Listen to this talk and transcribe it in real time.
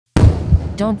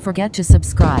Don't forget to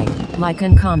subscribe, like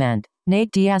and comment. Nate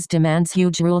Diaz demands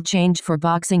huge rule change for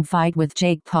boxing fight with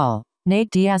Jake Paul. Nate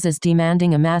Diaz is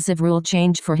demanding a massive rule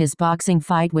change for his boxing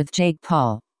fight with Jake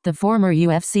Paul. The former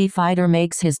UFC fighter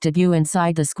makes his debut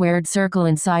inside the squared circle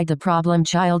inside the Problem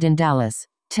Child in Dallas,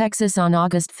 Texas on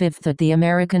August 5 at the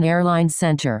American Airlines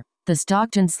Center. The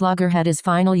Stockton Slugger had his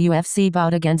final UFC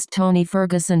bout against Tony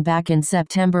Ferguson back in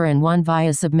September and won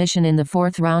via submission in the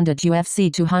fourth round at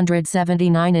UFC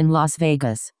 279 in Las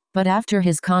Vegas. But after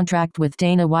his contract with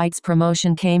Dana White's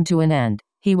promotion came to an end,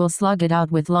 he will slug it out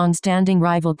with long-standing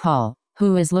rival Paul,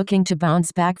 who is looking to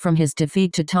bounce back from his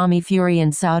defeat to Tommy Fury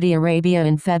in Saudi Arabia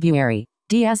in February.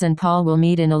 Diaz and Paul will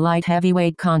meet in a light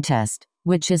heavyweight contest,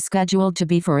 which is scheduled to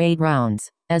be for 8 rounds,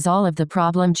 as all of the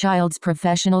Problem Child's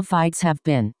professional fights have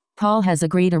been. Paul has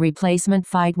agreed a replacement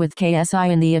fight with KSI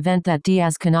in the event that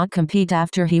Diaz cannot compete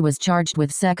after he was charged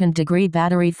with second-degree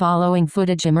battery following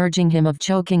footage emerging him of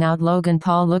choking out Logan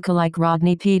Paul lookalike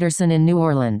Rodney Peterson in New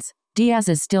Orleans. Diaz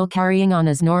is still carrying on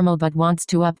as normal but wants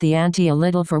to up the ante a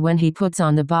little for when he puts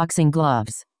on the boxing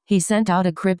gloves. He sent out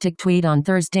a cryptic tweet on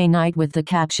Thursday night with the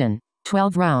caption,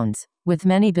 12 rounds, with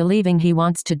many believing he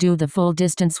wants to do the full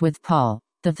distance with Paul.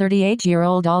 The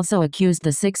 38-year-old also accused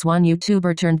the 6'1"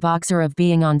 YouTuber-turned-boxer of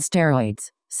being on steroids,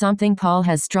 something Paul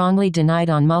has strongly denied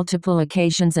on multiple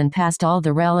occasions and passed all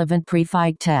the relevant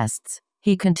pre-fight tests.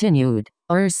 He continued,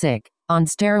 sick. On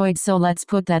steroids, so let's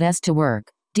put that S to work.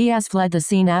 Diaz fled the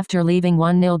scene after leaving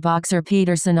 1-0 boxer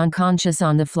Peterson unconscious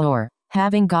on the floor,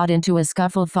 having got into a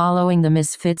scuffle following the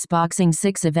Misfits Boxing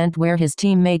 6 event where his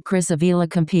teammate Chris Avila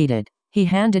competed. He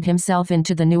handed himself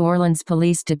into the New Orleans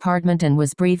Police Department and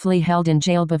was briefly held in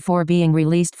jail before being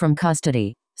released from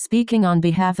custody. Speaking on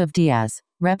behalf of Diaz,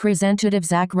 Representative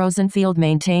Zach Rosenfield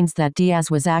maintains that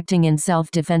Diaz was acting in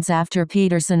self-defense after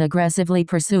Peterson aggressively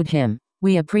pursued him.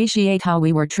 We appreciate how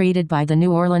we were treated by the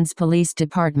New Orleans Police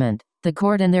Department, the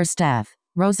court and their staff,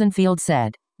 Rosenfield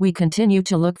said. We continue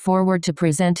to look forward to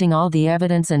presenting all the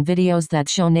evidence and videos that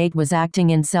show Nate was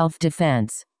acting in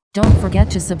self-defense. Don't forget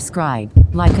to subscribe,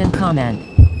 like and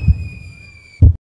comment.